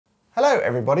Hello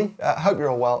everybody, hope you're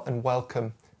all well and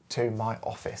welcome to my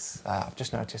office. I've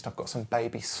just noticed I've got some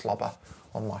baby slobber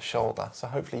on my shoulder, so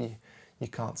hopefully you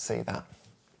can't see that.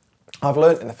 I've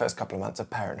learnt in the first couple of months of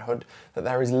parenthood that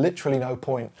there is literally no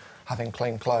point having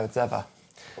clean clothes ever,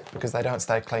 because they don't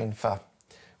stay clean for,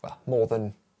 well, more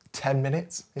than 10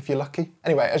 minutes if you're lucky.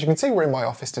 Anyway, as you can see, we're in my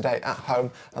office today at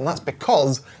home, and that's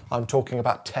because I'm talking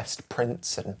about test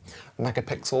prints and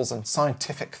megapixels and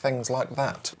scientific things like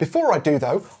that. Before I do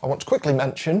though, I want to quickly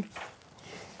mention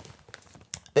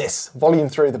this, volume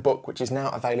 3 of the book, which is now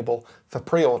available for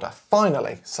pre-order,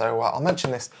 finally. So I'll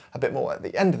mention this a bit more at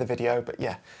the end of the video, but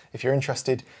yeah, if you're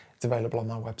interested, it's available on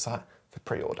my website for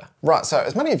pre-order. Right, so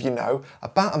as many of you know,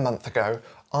 about a month ago,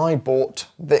 I bought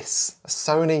this, a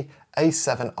Sony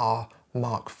A7R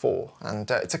IV,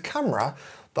 and it's a camera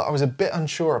that I was a bit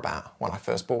unsure about when I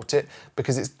first bought it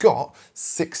because it's got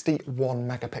 61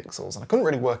 megapixels, and I couldn't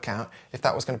really work out if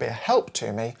that was going to be a help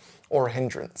to me or a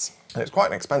hindrance. And it's quite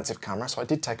an expensive camera, so I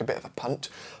did take a bit of a punt.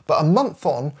 But a month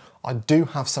on, I do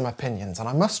have some opinions, and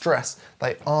I must stress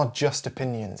they are just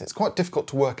opinions. It's quite difficult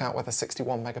to work out whether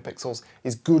 61 megapixels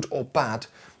is good or bad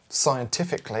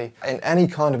scientifically in any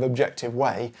kind of objective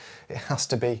way. It has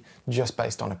to be just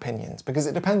based on opinions, because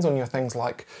it depends on your things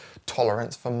like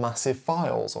tolerance for massive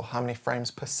files or how many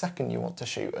frames per second you want to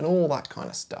shoot and all that kind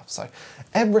of stuff. So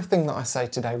everything that I say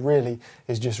today really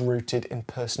is just rooted in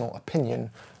personal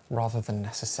opinion rather than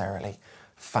necessarily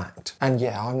fact. And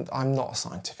yeah, I'm not a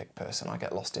scientific person. I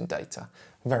get lost in data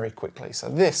very quickly. So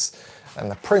this and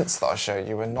the prints that I show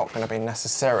you are not going to be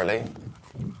necessarily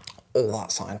all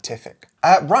that scientific.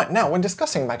 Right, now when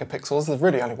discussing megapixels, there's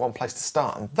really only one place to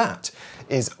start, and that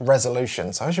is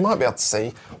resolution. So as you might be able to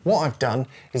see, what I've done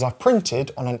is I've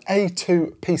printed on an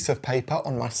A2 piece of paper,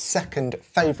 on my second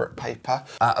favourite paper,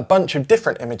 a bunch of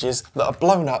different images that are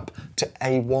blown up to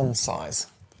A1 size.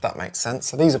 If that makes sense.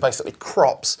 So these are basically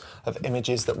crops of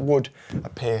images that would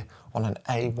appear on an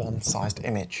A1 sized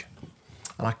image.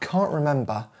 And I can't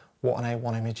remember what an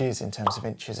A1 image is in terms of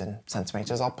inches and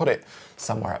centimetres. I'll put it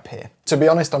somewhere up here. To be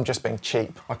honest, I'm just being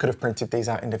cheap. I could have printed these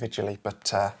out individually,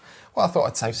 but well, I thought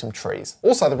I'd save some trees.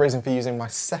 Also, the reason for using my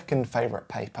second favourite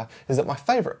paper is that my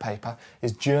favourite paper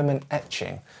is German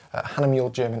etching,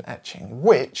 Hahnemuhle German etching,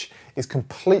 which is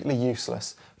completely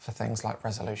useless for things like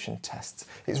resolution tests.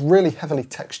 It's really heavily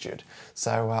textured,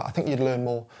 so I think you'd learn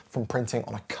more from printing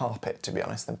on a carpet, to be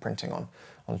honest, than printing on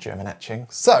German etching.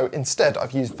 So instead,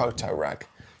 I've used PhotoRag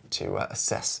to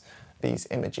assess these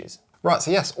images. Right, so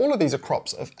yes, all of these are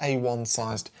crops of A1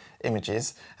 sized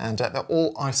images, and they're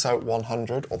all ISO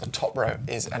 100, or the top row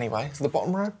is anyway. Is the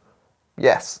bottom row?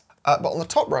 Yes. But on the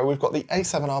top row, we've got the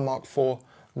A7R IV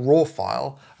RAW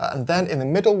file, and then in the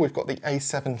middle, we've got the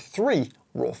A7 III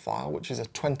RAW file, which is a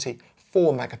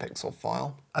 24 megapixel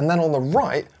file. And then on the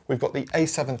right, we've got the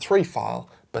A7 III file,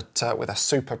 but with a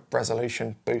super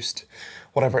resolution boost,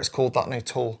 whatever it's called, that new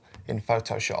tool in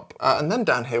Photoshop. And then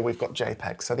down here we've got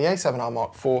JPEGs. So the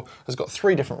A7R IV has got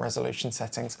 3 different resolution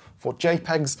settings. For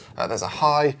JPEGs, there's a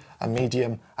high, a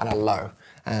medium, and a low.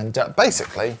 And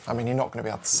basically, I mean, you're not going to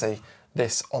be able to see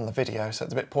this on the video, so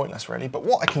it's a bit pointless really, but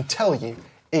what I can tell you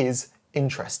is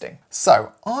interesting.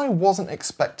 So I wasn't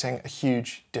expecting a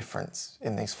huge difference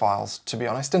in these files, to be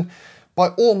honest, and by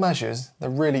all measures, there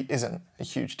really isn't a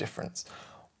huge difference.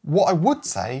 What I would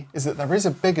say is that there is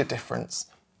a bigger difference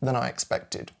than I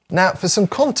expected. Now, for some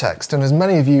context, and as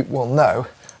many of you will know,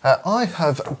 I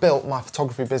have built my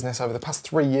photography business over the past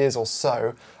 3 years or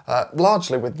so,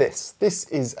 largely with this. This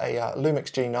is a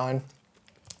Lumix G9,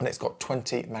 and it's got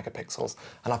 20 megapixels,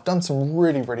 and I've done some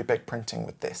really, really big printing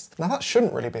with this. Now, that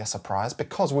shouldn't really be a surprise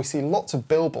because we see lots of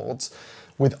billboards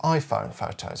with iPhone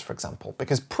photos, for example,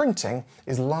 because printing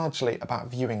is largely about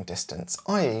viewing distance,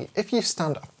 i.e. if you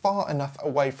stand far enough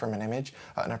away from an image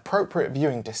at an appropriate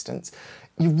viewing distance,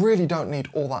 you really don't need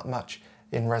all that much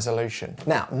in resolution.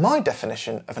 Now, my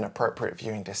definition of an appropriate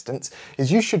viewing distance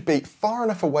is you should be far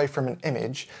enough away from an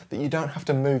image that you don't have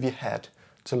to move your head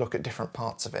to look at different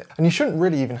parts of it. And you shouldn't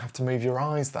really even have to move your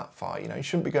eyes that far, you know, you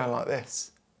shouldn't be going like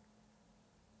this.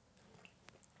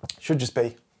 It should just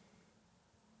be.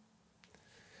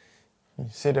 You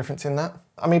see a difference in that?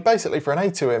 I mean, basically for an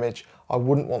A2 image, I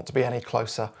wouldn't want to be any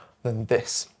closer than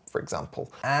this, for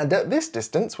example. And at this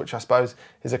distance, which I suppose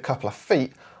is a couple of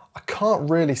feet, I can't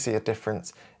really see a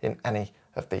difference in any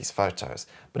of these photos.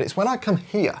 But it's when I come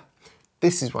here,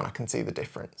 this is when I can see the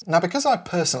difference. Now, because I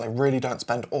personally really don't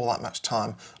spend all that much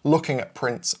time looking at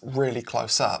prints really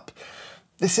close up,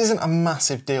 this isn't a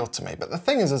massive deal to me, but the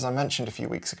thing is, as I mentioned a few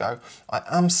weeks ago, I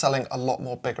am selling a lot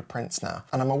more bigger prints now,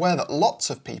 and I'm aware that lots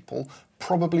of people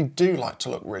probably do like to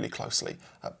look really closely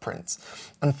at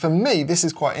prints. And for me, this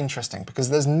is quite interesting because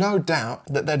there's no doubt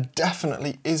that there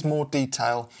definitely is more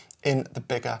detail in the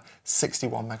bigger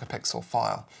 61 megapixel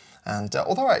file. And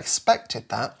although I expected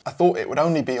that, I thought it would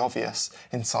only be obvious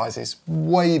in sizes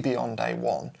way beyond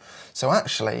A1. So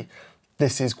actually,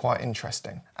 this is quite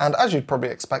interesting. And as you'd probably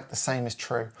expect, the same is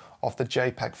true of the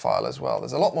JPEG file as well.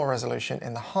 There's a lot more resolution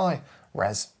in the high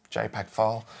res JPEG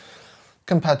file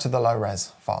compared to the low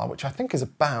res file, which I think is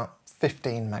about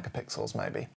 15 megapixels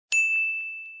maybe.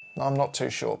 I'm not too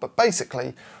sure, but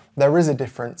basically there is a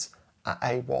difference at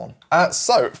A1.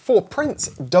 So for prints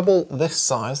double this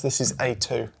size, this is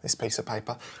A2, this piece of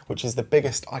paper, which is the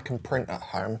biggest I can print at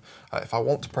home. If I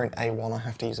want to print A1, I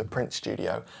have to use a print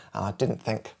studio, and I didn't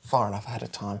think far enough ahead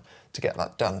of time to get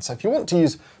that done. So if you want to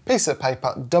use a piece of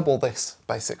paper double this,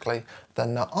 basically,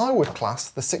 then I would class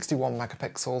the 61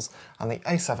 megapixels and the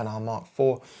A7R Mark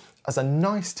IV as a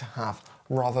nice to have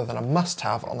rather than a must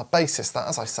have, on the basis that,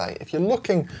 as I say, if you're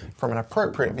looking from an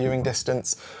appropriate viewing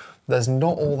distance, there's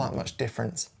not all that much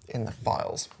difference in the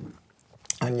files.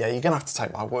 And yeah, you're gonna have to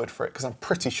take my word for it, because I'm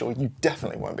pretty sure you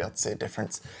definitely won't be able to see a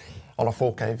difference on a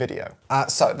 4K video.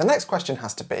 So the next question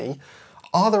has to be,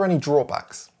 are there any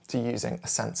drawbacks to using a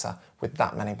sensor with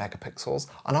that many megapixels?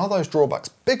 And are those drawbacks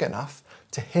big enough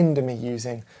to hinder me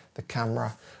using the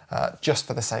camera just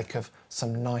for the sake of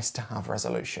some nice to have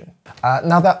resolution?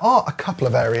 Now there are a couple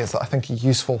of areas that I think are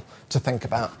useful to think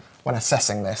about when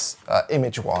assessing this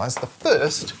image-wise. The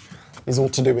first is all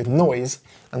to do with noise,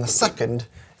 and the second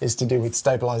is to do with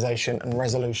stabilization and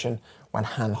resolution when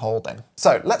hand holding.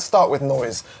 So let's start with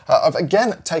noise. I've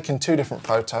again taken two different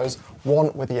photos,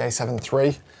 one with the A7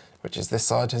 III, which is this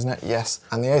side, isn't it? Yes,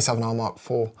 and the A7R Mark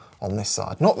IV on this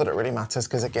side. Not that it really matters,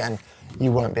 because again,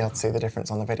 you won't be able to see the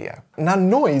difference on the video. Now,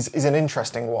 noise is an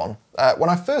interesting one. When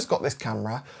I first got this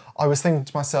camera, I was thinking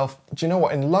to myself, do you know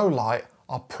what, in low light,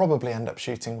 I'll probably end up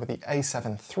shooting with the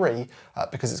A7 III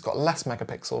because it's got less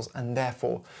megapixels, and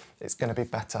therefore it's going to be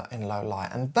better in low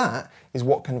light. And that is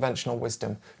what conventional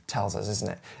wisdom tells us,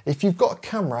 isn't it? If you've got a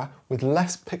camera with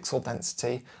less pixel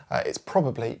density, it's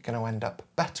probably going to end up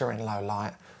better in low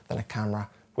light than a camera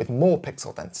with more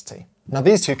pixel density. Now,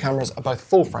 these two cameras are both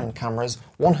full frame cameras.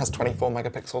 One has 24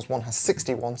 megapixels, one has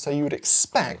 61, so you would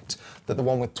expect that the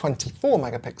one with 24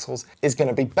 megapixels is going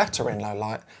to be better in low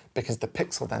light because the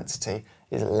pixel density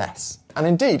is less. And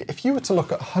indeed, if you were to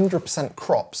look at 100%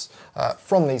 crops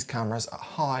from these cameras at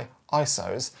high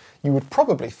ISOs, you would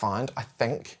probably find, I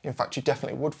think, in fact you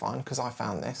definitely would find, because I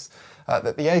found this,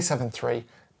 that the A7 III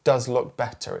does look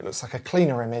better. It looks like a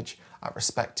cleaner image at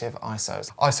respective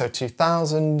ISOs. ISO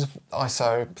 2000,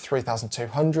 ISO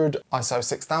 3200, ISO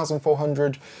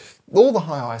 6400, all the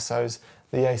high ISOs,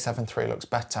 the A7 III looks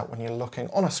better when you're looking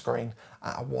on a screen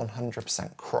at a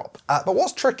 100% crop. But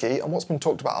what's tricky, and what's been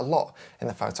talked about a lot in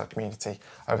the photo community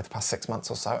over the past 6 months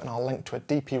or so, and I'll link to a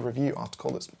DP review article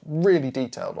that's really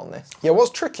detailed on this. Yeah, what's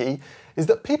tricky is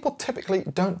that people typically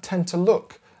don't tend to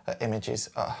look at images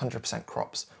at 100%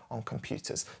 crops on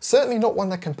computers. Certainly not when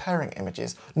they're comparing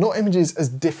images, not images as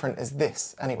different as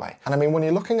this anyway. And I mean, when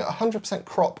you're looking at 100%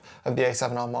 crop of the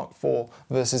A7R Mark IV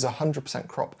versus 100%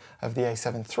 crop of the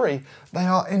A7 III, they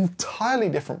are entirely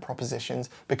different propositions,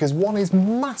 because one is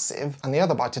massive and the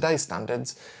other, by today's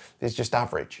standards, is just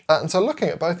average. And so looking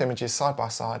at both images side by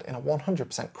side in a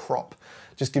 100% crop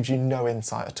just gives you no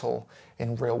insight at all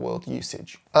in real world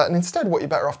usage. And instead, what you're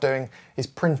better off doing is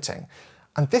printing.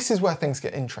 And this is where things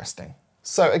get interesting.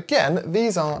 So again,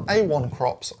 these are A1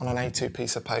 crops on an A2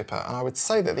 piece of paper, and I would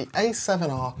say that the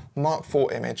A7R Mark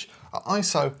IV image at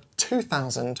ISO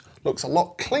 2000 looks a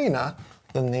lot cleaner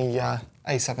than the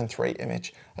A7 III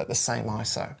image at the same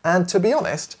ISO. And to be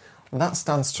honest, that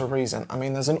stands to reason. I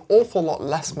mean, there's an awful lot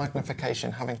less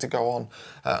magnification having to go on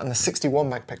the 61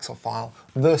 megapixel file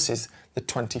versus the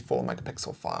 24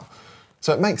 megapixel file.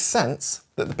 So it makes sense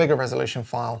that the bigger resolution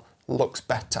file looks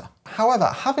better. However,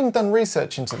 having done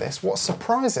research into this, what's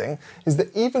surprising is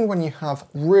that even when you have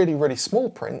really, really small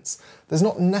prints, there's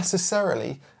not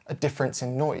necessarily a difference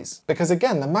in noise. Because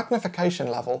again, the magnification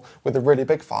level with the really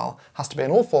big file has to be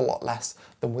an awful lot less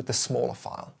than with the smaller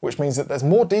file, which means that there's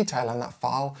more detail in that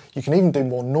file. You can even do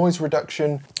more noise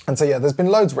reduction. And so yeah, there's been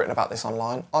loads written about this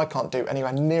online. I can't do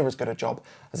anywhere near as good a job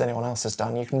as anyone else has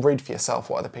done. You can read for yourself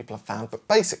what other people have found, but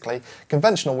basically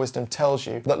conventional wisdom tells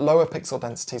you that lower pixel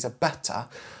densities are better,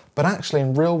 but actually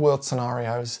in real world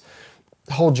scenarios,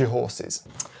 hold your horses.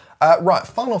 Right,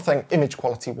 final thing image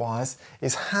quality wise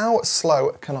is how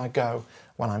slow can I go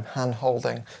when I'm hand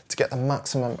holding to get the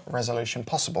maximum resolution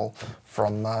possible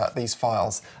from these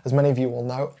files. As many of you will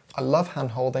know, I love hand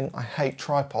holding, I hate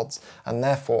tripods, and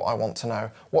therefore I want to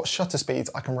know what shutter speeds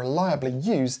I can reliably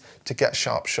use to get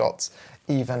sharp shots,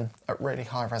 even at really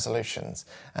high resolutions.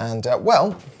 And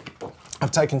well,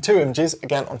 I've taken two images,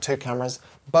 again on two cameras,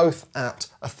 both at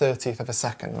a 30th of a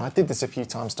second. And I did this a few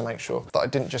times to make sure that I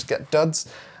didn't just get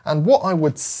duds. And what I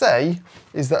would say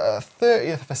is that at a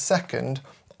 30th of a second,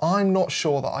 I'm not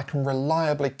sure that I can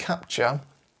reliably capture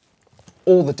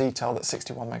all the detail that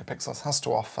 61 megapixels has to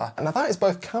offer. And now that is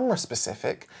both camera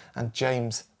specific and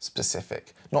James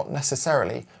specific, not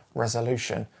necessarily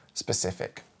resolution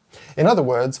specific. In other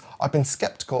words, I've been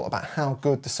skeptical about how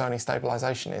good the Sony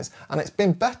stabilization is, and it's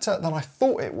been better than I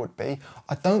thought it would be.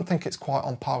 I don't think it's quite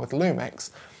on par with Lumix,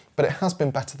 but it has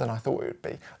been better than I thought it would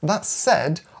be. That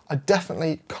said, I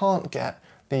definitely can't get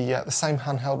the same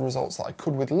handheld results that I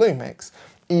could with Lumix,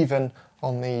 even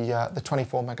on the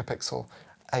 24 megapixel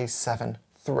A7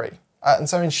 III. And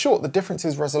so in short, the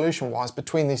differences resolution-wise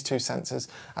between these two sensors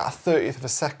at a 30th of a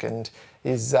second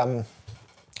is, well,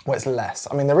 it's less.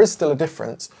 I mean, there is still a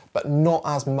difference, but not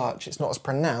as much. It's not as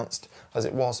pronounced as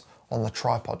it was on the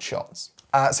tripod shots.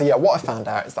 So yeah, what I found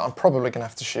out is that I'm probably going to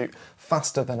have to shoot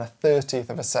faster than a 30th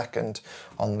of a second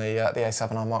on the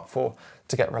A7R Mark IV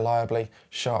to get reliably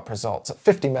sharp results. At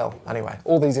 50mm, anyway.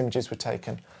 All these images were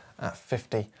taken at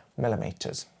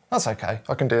 50mm. That's okay,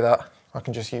 I can do that. I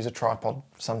can just use a tripod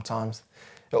sometimes.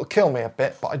 It'll kill me a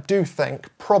bit, but I do think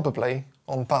probably,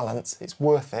 on balance, it's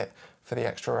worth it for the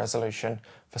extra resolution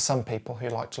for some people who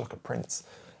like to look at prints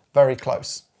very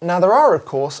close. Now there are of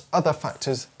course other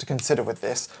factors to consider with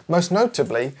this, most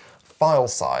notably file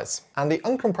size. And the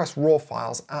uncompressed RAW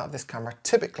files out of this camera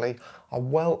typically are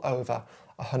well over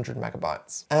 100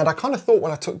 megabytes. And I kind of thought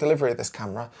when I took delivery of this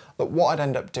camera that what I'd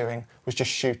end up doing was just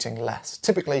shooting less.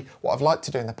 Typically what I've liked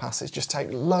to do in the past is just take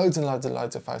loads and loads and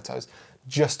loads of photos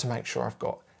just to make sure I've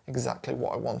got exactly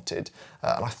what I wanted.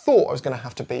 And I thought I was going to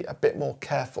have to be a bit more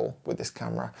careful with this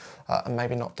camera and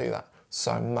maybe not do that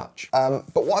so much.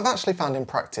 But what I've actually found in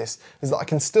practice is that I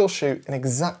can still shoot in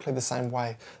exactly the same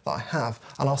way that I have,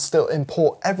 and I'll still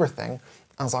import everything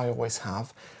as I always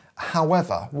have.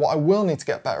 However, what I will need to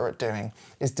get better at doing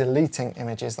is deleting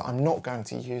images that I'm not going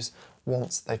to use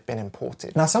once they've been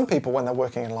imported. Now, some people, when they're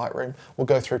working in Lightroom, will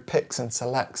go through picks and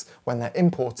selects when they're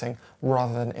importing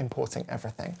rather than importing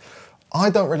everything. I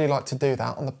don't really like to do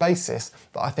that on the basis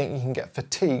that I think you can get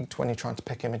fatigued when you're trying to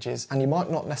pick images, and you might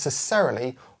not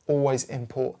necessarily always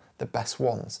import the best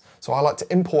ones. So I like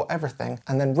to import everything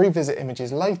and then revisit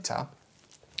images later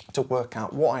to work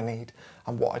out what I need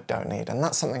and what I don't need. And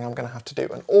that's something I'm going to have to do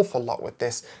an awful lot with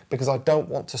this, because I don't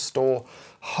want to store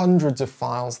hundreds of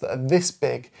files that are this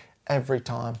big every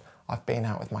time I've been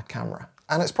out with my camera.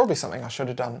 And it's probably something I should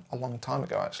have done a long time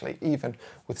ago, actually, even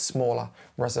with smaller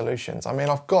resolutions. I mean,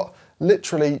 I've got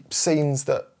literally scenes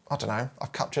that, I don't know,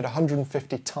 I've captured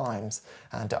 150 times,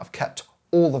 and I've kept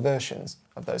all the versions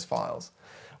of those files,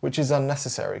 which is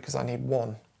unnecessary because I need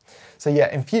one. So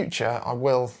yeah, in future, I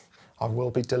will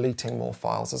be deleting more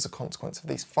files as a consequence of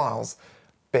these files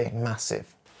being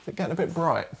massive. Is it getting a bit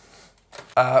bright?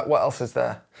 What else is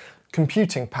there?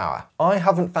 Computing power. I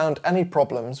haven't found any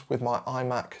problems with my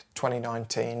iMac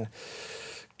 2019.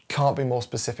 Can't be more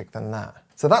specific than that.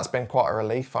 So that's been quite a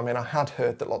relief. I mean, I had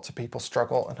heard that lots of people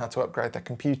struggle and had to upgrade their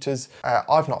computers.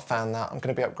 I've not found that. I'm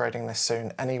going to be upgrading this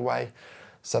soon anyway,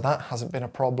 so that hasn't been a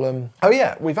problem. Oh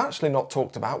yeah, we've actually not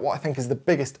talked about what I think is the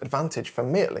biggest advantage, for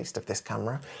me at least, of this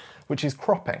camera, which is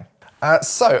cropping.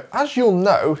 So, as you'll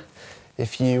know,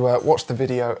 if you watched the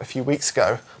video a few weeks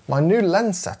ago, my new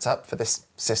lens setup for this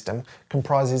system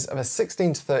comprises of a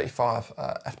 16-35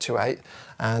 f2.8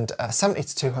 and a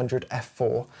 70-200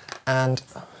 f4 and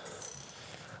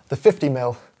the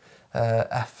 50mm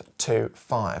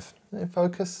f2.5. In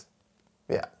focus?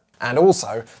 Yeah. And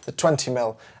also the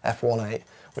 20mm f1.8,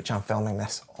 which I'm filming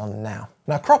this on now.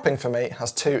 Now, cropping for me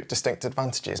has two distinct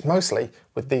advantages, mostly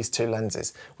with these two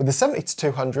lenses. With the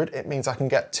 70-200, it means I can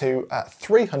get to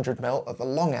 300mm at the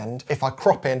long end if I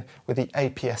crop in with the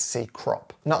APS-C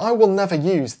crop. Now, I will never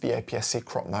use the APS-C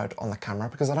crop mode on the camera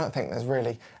because I don't think there's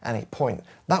really any point.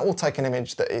 That will take an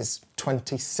image that is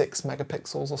 26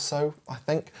 megapixels or so, I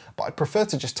think, but I'd prefer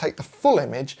to just take the full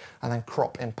image and then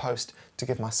crop in post to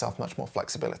give myself much more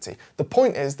flexibility. The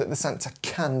point is that the sensor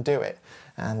can do it,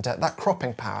 and that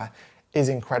cropping power is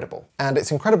incredible. And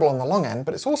it's incredible on the long end,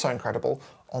 but it's also incredible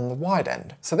on the wide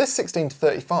end. So this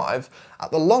 16-35,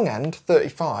 at the long end,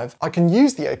 35, I can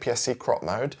use the APS-C crop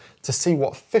mode to see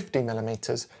what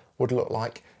 50mm would look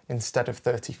like instead of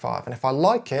 35. And if I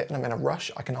like it and I'm in a rush,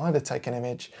 I can either take an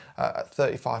image at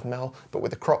 35mm, but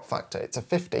with a crop factor it's a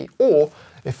 50, or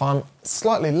if I'm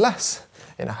slightly less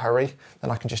in a hurry, then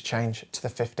I can just change to the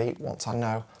 50 once I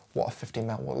know what a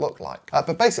 50mm will look like.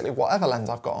 But basically, whatever lens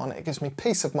I've got on, it gives me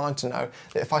peace of mind to know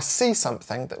that if I see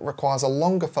something that requires a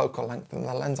longer focal length than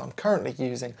the lens I'm currently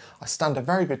using, I stand a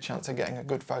very good chance of getting a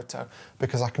good photo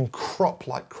because I can crop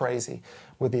like crazy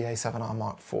with the A7R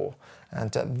Mark IV.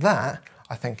 And that,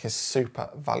 I think, is super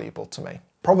valuable to me.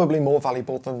 Probably more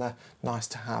valuable than the nice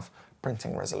to have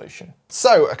printing resolution.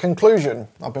 So, a conclusion.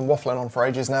 I've been waffling on for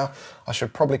ages now. I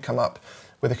should probably come up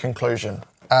with a conclusion.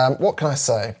 What can I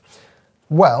say?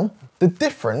 Well, the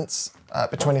difference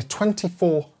between a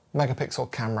 24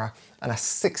 megapixel camera and a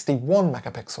 61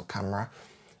 megapixel camera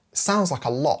sounds like a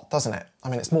lot, doesn't it? I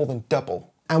mean, it's more than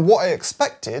double. And what I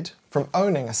expected from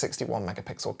owning a 61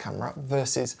 megapixel camera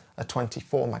versus a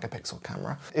 24 megapixel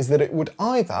camera is that it would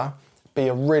either be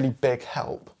a really big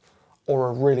help or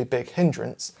a really big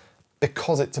hindrance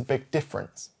because it's a big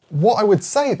difference. What I would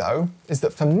say though, is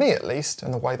that for me at least,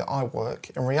 and the way that I work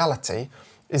in reality,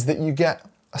 is that you get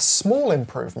a small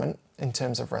improvement in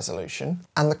terms of resolution,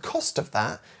 and the cost of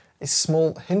that is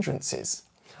small hindrances.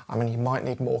 I mean, you might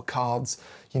need more cards,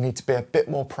 you need to be a bit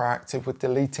more proactive with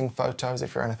deleting photos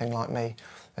if you're anything like me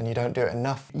and you don't do it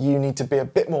enough. You need to be a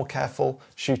bit more careful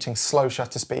shooting slow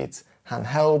shutter speeds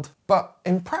handheld. But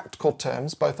in practical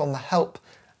terms, both on the help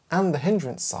and the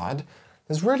hindrance side,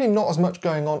 there's really not as much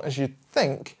going on as you'd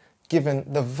think, given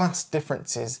the vast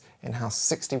differences in how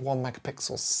 61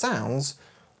 megapixels sounds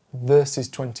versus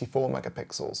 24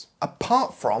 megapixels.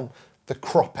 Apart from the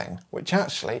cropping, which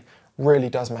actually really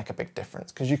does make a big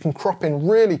difference, because you can crop in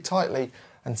really tightly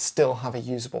and still have a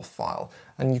usable file.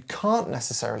 And you can't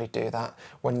necessarily do that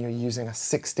when you're using a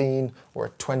 16 or a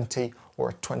 20 or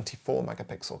a 24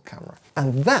 megapixel camera.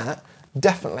 And that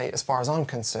definitely, as far as I'm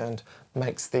concerned,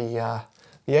 makes the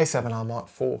A7R Mark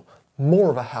IV more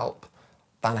of a help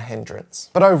than a hindrance.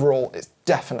 But overall, it's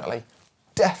definitely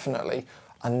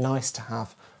a nice to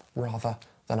have rather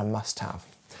than a must-have.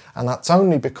 And that's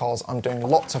only because I'm doing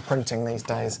lots of printing these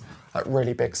days at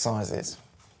really big sizes.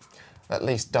 At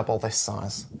least double this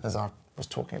size, as I was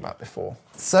talking about before.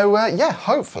 So yeah,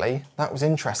 hopefully that was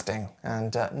interesting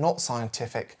and not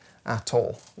scientific at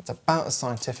all. It's about as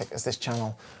scientific as this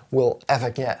channel will ever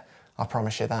get, I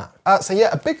promise you that. So yeah,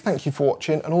 a big thank you for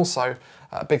watching, and also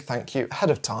a big thank you ahead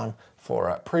of time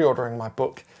for pre-ordering my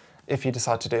book, if you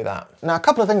decide to do that. Now, a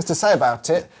couple of things to say about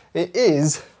it. It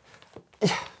is,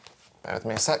 bear with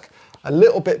me a sec, a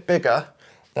little bit bigger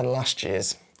than last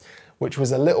year's, which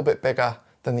was a little bit bigger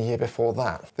than the year before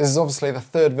that. This is obviously the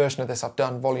third version of this I've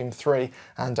done, volume 3,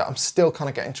 and I'm still kind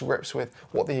of getting to grips with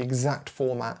what the exact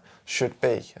format should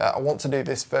be. I want to do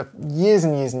this for years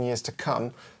and years and years to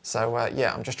come, so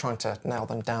yeah, I'm just trying to nail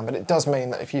them down. But it does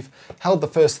mean that if you've held the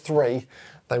first 3,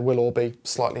 they will all be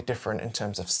slightly different in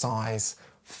terms of size,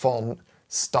 font,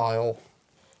 style.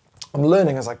 I'm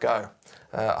learning as I go.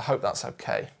 I hope that's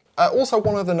okay. Also,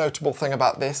 one other notable thing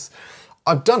about this,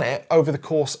 I've done it over the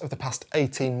course of the past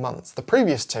 18 months. The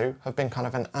previous 2 have been kind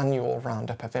of an annual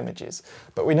roundup of images,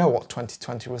 but we know what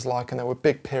 2020 was like, and there were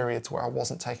big periods where I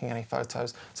wasn't taking any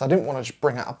photos, so I didn't want to just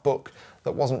bring out a book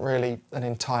that wasn't really an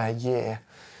entire year.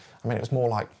 I mean, it was more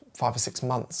like 5 or 6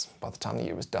 months by the time the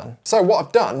year was done. So what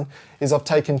I've done is I've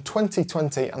taken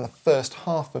 2020 and the first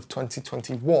half of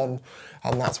 2021,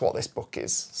 and that's what this book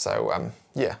is. So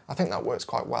yeah, I think that works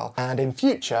quite well. And in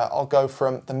future, I'll go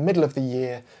from the middle of the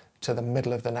year to the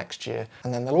middle of the next year,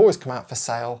 and then they'll always come out for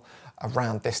sale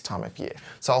around this time of year.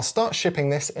 So I'll start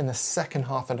shipping this in the second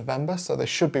half of November, so they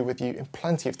should be with you in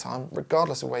plenty of time,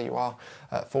 regardless of where you are,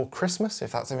 for Christmas,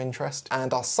 if that's of interest.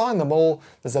 And I'll sign them all.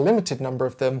 There's a limited number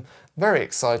of them. Very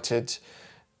excited,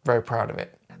 very proud of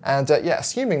it. And yeah,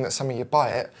 assuming that some of you buy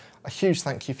it, a huge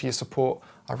thank you for your support.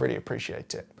 I really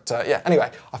appreciate it. But yeah,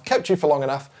 anyway, I've kept you for long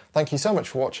enough. Thank you so much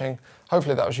for watching.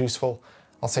 Hopefully that was useful.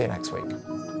 I'll see you next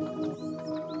week.